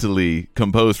fundamentally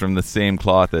composed from the same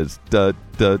cloth as da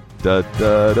da da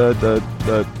da da da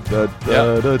da da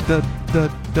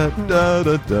da da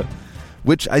da da,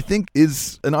 which I think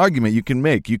is an argument you can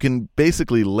make. You can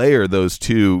basically layer those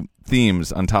two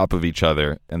themes on top of each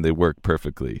other, and they work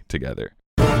perfectly together.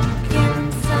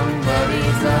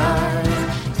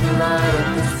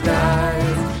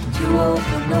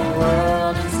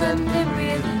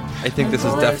 I think this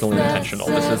is definitely intentional.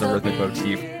 This is a rhythmic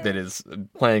motif that is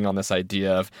playing on this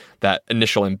idea of that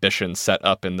initial ambition set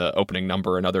up in the opening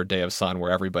number, Another Day of Sun, where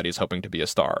everybody's hoping to be a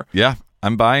star. Yeah,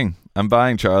 I'm buying,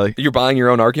 Charlie. You're buying your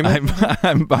own argument?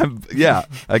 Yeah,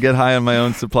 I get high on my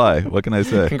own supply. What can I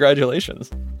say?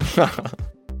 Congratulations.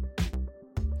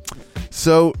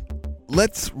 So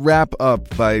let's wrap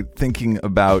up by thinking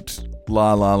about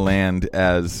La La Land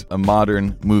as a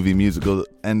modern movie musical.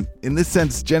 And in this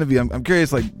sense, Genevieve, I'm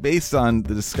curious, based on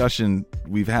the discussion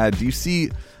we've had, do you see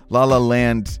La La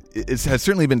Land, it has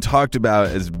certainly been talked about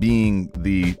as being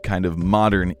the kind of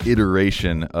modern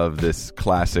iteration of this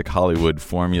classic Hollywood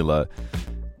formula.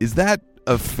 Is that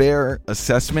a fair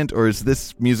assessment, or is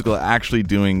this musical actually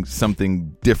doing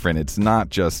something different? It's not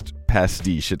just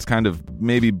pastiche. It's kind of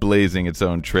maybe blazing its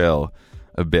own trail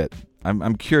a bit.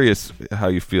 I'm curious how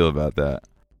you feel about that.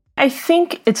 I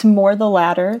think it's more the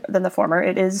latter than the former.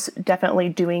 It is definitely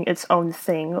doing its own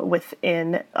thing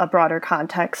within a broader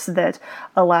context that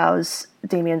allows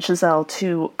Damien Chazelle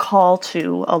to call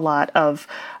to a lot of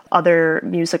other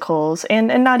musicals, and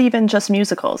not even just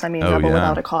musicals. I mean, Rebel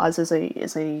Without a Cause is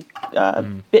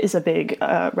a big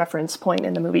reference point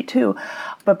in the movie too.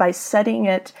 But by setting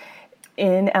it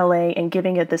in LA and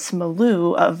giving it this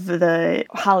milieu of the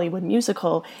Hollywood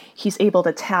musical, he's able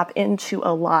to tap into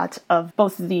a lot of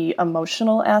both the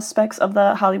emotional aspects of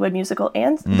the Hollywood musical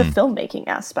and the filmmaking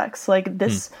aspects.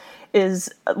 This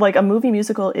is a movie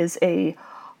musical is a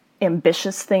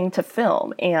ambitious thing to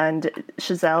film, and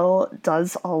Chazelle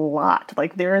does a lot.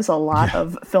 There is a lot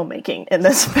of filmmaking in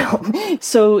this film.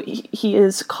 So he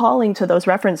is calling to those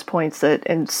reference points that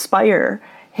inspire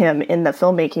him in the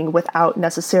filmmaking without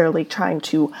necessarily trying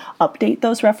to update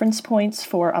those reference points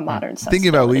for a modern sensibility. Thinking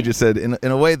about what you just said, in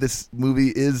a way, this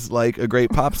movie is like a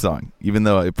great pop song, even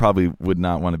though it probably would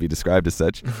not want to be described as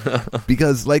such.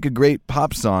 Because like a great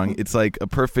pop song, it's like a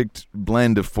perfect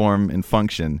blend of form and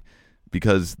function,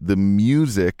 because the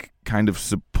music kind of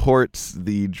supports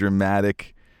the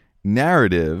dramatic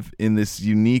narrative in this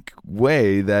unique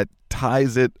way that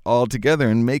ties it all together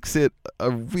and makes it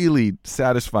a really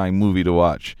satisfying movie to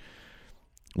watch.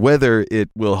 Whether it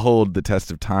will hold the test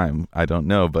of time, I don't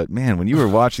know. But man, when you were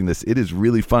watching this, it is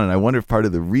really fun. And I wonder if part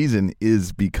of the reason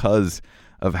is because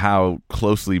of how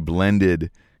closely blended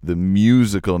the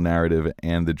musical narrative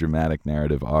and the dramatic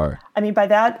narrative are. I mean, by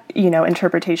that,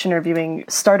 interpretation or viewing,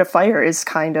 Start a Fire is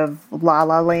kind of La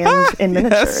La Land in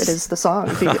miniature. Yes. It is the song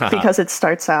because it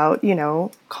starts out,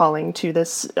 calling to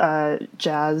this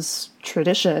jazz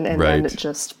tradition and then it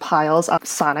just piles up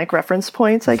sonic reference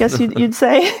points, I guess you'd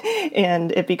say.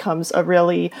 And it becomes a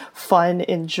really fun,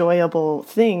 enjoyable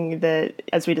thing that,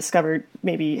 as we discovered,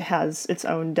 maybe has its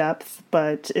own depth,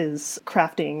 but is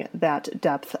crafting that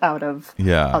depth out of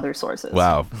other sources.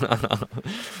 Wow.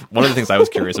 One of the things I was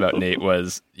curious about, Nate,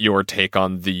 was your take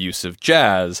on the use of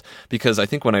jazz, because I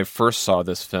think when I first saw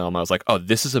this film, I was like, oh,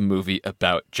 this is a movie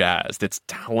about jazz that's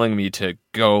telling me to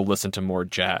go listen to more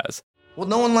jazz. Well,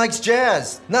 no one likes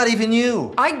jazz. Not even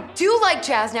you. I do like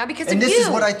jazz now because of you. And this is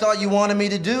what I thought you wanted me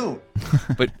to do.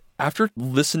 But after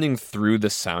listening through the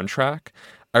soundtrack,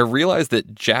 I realized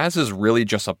that jazz is really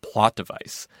just a plot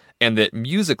device. And that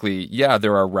musically,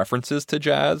 there are references to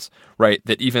jazz, right?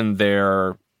 That even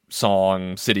their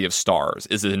song City of Stars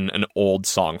is in an old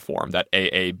song form, that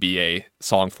AABA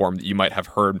song form that you might have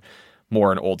heard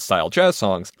more in old-style jazz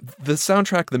songs. The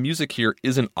soundtrack, the music here,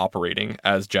 isn't operating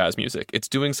as jazz music. It's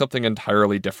doing something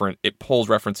entirely different. It pulls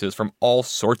references from all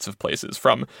sorts of places,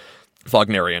 from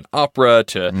Wagnerian opera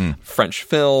to French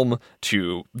film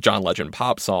to John Legend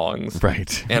pop songs.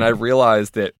 Right. And I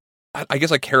realized that I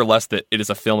guess I care less that it is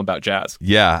a film about jazz.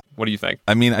 Yeah. What do you think?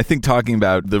 I mean, I think talking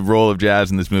about the role of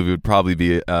jazz in this movie would probably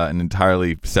be an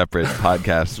entirely separate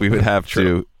podcast we would have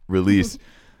to release.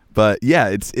 But yeah,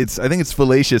 it's. I think it's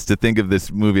fallacious to think of this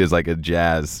movie as like a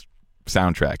jazz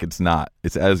soundtrack. It's not.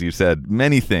 It's, as you said,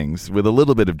 many things with a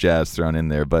little bit of jazz thrown in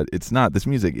there, but it's not. This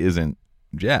music isn't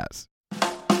jazz.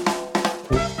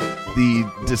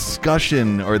 The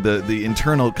discussion or the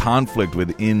internal conflict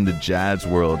within the jazz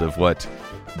world of what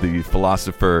the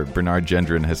philosopher Bernard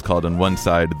Gendron has called on one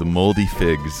side the moldy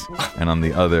figs and on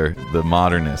the other the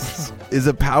modernists is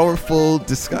a powerful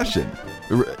discussion.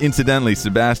 Incidentally,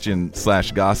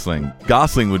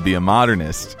 Sebastian/Gosling would be a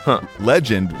modernist.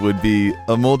 Legend would be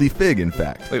a moldy fig, in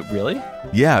fact. Wait, really?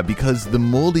 Yeah, because the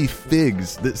moldy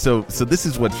figs... So this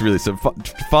is what's really... So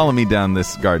follow me down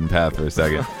this garden path for a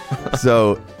second.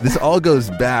 So this all goes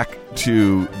back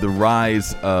to the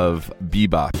rise of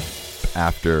bebop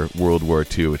after World War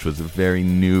II, which was a very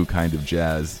new kind of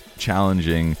jazz,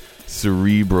 challenging,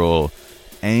 cerebral,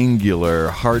 angular,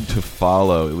 hard to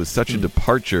follow. It was such a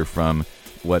departure from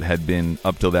what had been,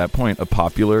 up till that point, a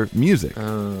popular music.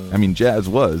 I mean, jazz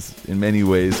was, in many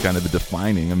ways, kind of the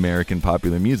defining American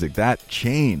popular music. That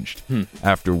changed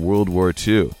after World War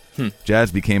II.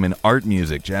 Jazz became an art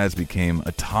music. Jazz became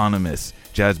autonomous.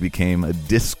 Jazz became a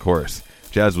discourse.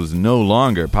 Jazz was no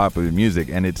longer popular music,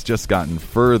 and it's just gotten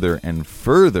further and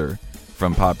further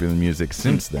from popular music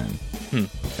since then.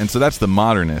 And so that's the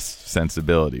modernist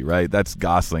sensibility, right? That's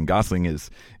Gosling. Gosling is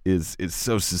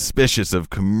so suspicious of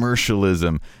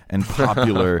commercialism and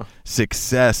popular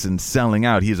success and selling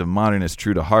out. He's a modernist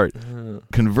true to heart.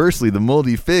 Conversely, the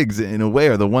moldy figs, in a way,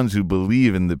 are the ones who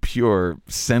believe in the pure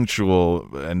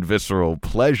sensual and visceral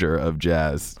pleasure of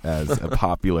jazz as a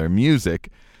popular music,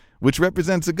 which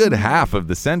represents a good half of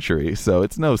the century, so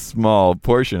it's no small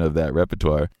portion of that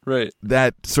repertoire. Right.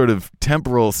 That sort of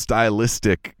temporal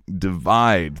stylistic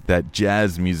divide that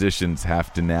jazz musicians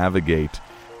have to navigate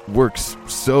works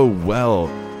so well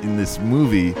in this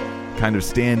movie, kind of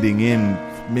standing in,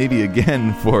 maybe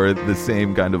again, for the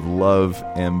same kind of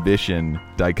love-ambition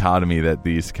dichotomy that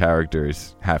these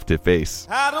characters have to face.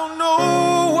 I don't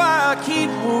know why I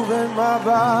keep moving my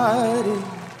body.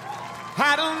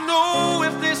 I don't know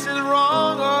if this is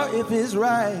wrong or if it's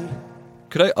right.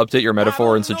 Could I update your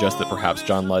metaphor and suggest that perhaps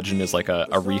John Legend is like a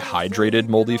rehydrated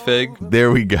moldy fig?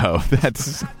 There we go.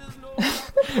 That's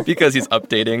because he's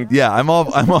updating. Yeah, I'm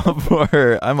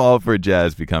all for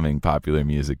jazz becoming popular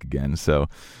music again. So,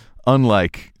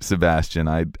 unlike Sebastian,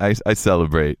 I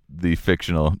celebrate the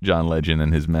fictional John Legend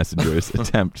and his messengers'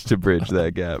 attempt to bridge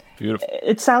that gap. Beautiful.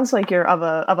 It sounds like you're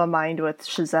of a mind with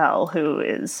Chazelle, who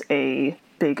is a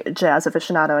big jazz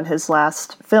aficionado, and his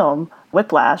last film,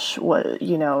 Whiplash,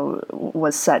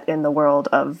 was set in the world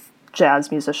of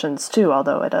jazz musicians too,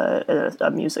 although at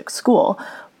a music school.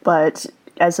 But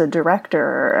as a director,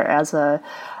 or as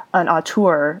an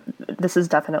auteur, this is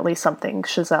definitely something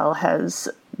Chazelle has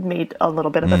made a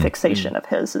little bit of a fixation of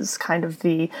his, is kind of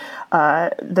the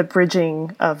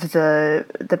bridging of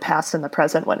the past and the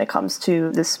present when it comes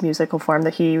to this musical form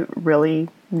that he really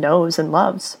knows and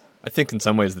loves. I think in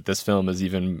some ways that this film is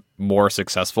even more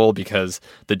successful because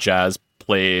the jazz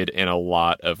played in a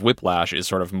lot of Whiplash is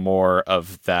sort of more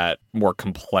of that more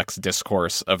complex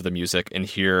discourse of the music. And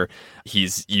here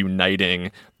he's uniting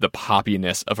the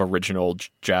poppiness of original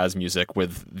jazz music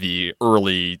with the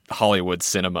early Hollywood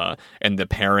cinema. And the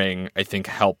pairing, I think,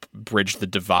 help bridge the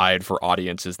divide for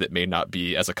audiences that may not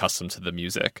be as accustomed to the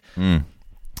music.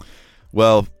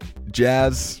 Well,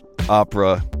 jazz,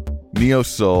 opera,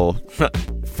 neo-soul,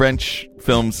 French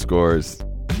film scores.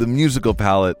 The musical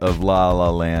palette of La La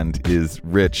Land is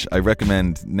rich. I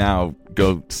recommend now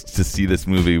go to see this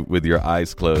movie with your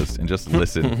eyes closed and just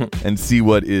listen and see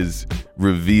what is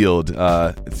revealed.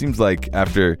 It seems like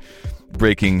after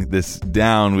breaking this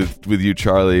down with you,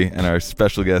 Charlie, and our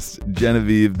special guest,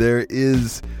 Genevieve, there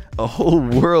is a whole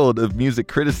world of music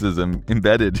criticism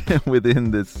embedded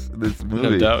within this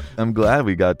movie. No doubt. I'm glad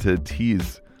we got to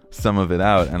tease some of it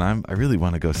out, and I really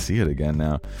want to go see it again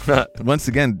now. Once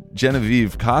again,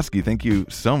 Genevieve Koski, thank you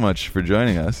so much for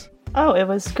joining us. Oh, it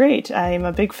was great. I'm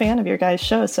a big fan of your guys'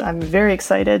 show, so I'm very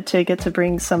excited to get to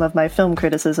bring some of my film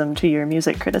criticism to your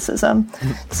music criticism.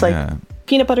 It's like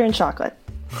peanut butter and chocolate.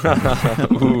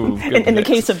 Ooh, in the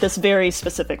case of this very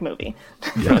specific movie.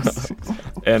 Yes.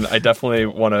 And I definitely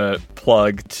want to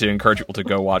plug to encourage people to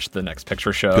go watch The Next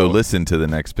Picture Show. Go listen to The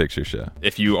Next Picture Show.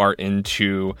 If you are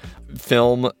into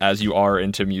film as you are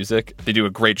into music, they do a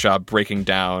great job breaking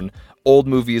down old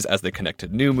movies as they connect to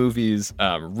new movies.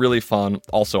 Really fun.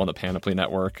 Also on the Panoply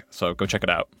Network. So go check it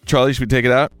out. Charlie, should we take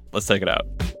it out? Let's take it out.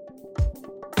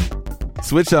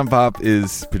 Switched on Pop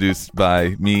is produced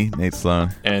by me, Nate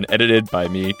Sloan. And edited by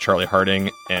me, Charlie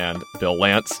Harding, and Bill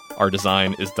Lance. Our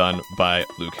design is done by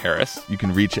Luke Harris. You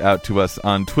can reach out to us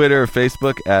on Twitter or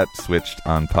Facebook at Switched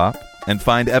on Pop. And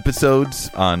find episodes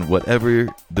on whatever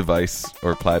device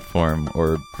or platform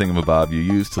or thingamabob you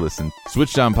use to listen.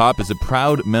 Switched on Pop is a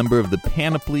proud member of the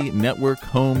Panoply Network,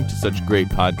 home to such great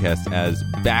podcasts as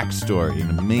Backstory,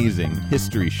 an amazing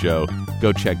history show.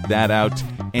 Go check that out.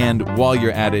 And while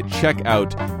you're at it, check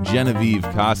out Genevieve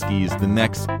Koski's The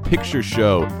Next Picture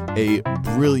Show, a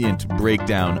brilliant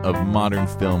breakdown of modern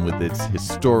film with its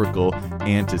historical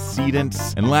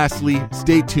antecedents. And lastly,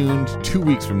 stay tuned 2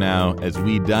 weeks from now as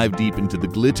we dive deep into the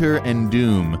glitter and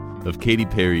doom of Katy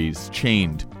Perry's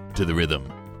Chained to the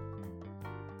Rhythm.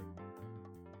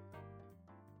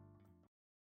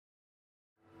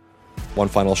 One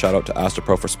final shout out to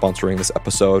Astapro for sponsoring this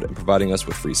episode and providing us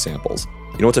with free samples.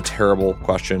 You know what's a terrible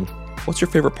question? What's your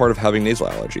favorite part of having nasal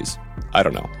allergies? I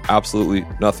don't know. Absolutely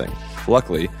nothing.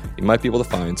 Luckily, you might be able to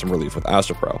find some relief with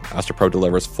Astapro. Astapro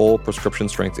delivers full prescription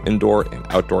strength indoor and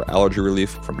outdoor allergy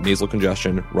relief from nasal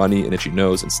congestion, runny and itchy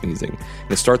nose, and sneezing.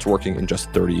 And it starts working in just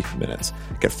 30 minutes.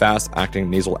 Get fast-acting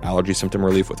nasal allergy symptom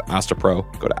relief with Astapro.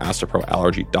 Go to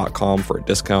astaproallergy.com for a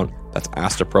discount. That's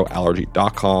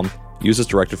astaproallergy.com. Use as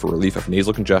directed for relief of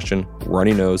nasal congestion,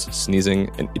 runny nose, sneezing,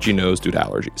 and itchy nose due to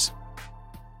allergies.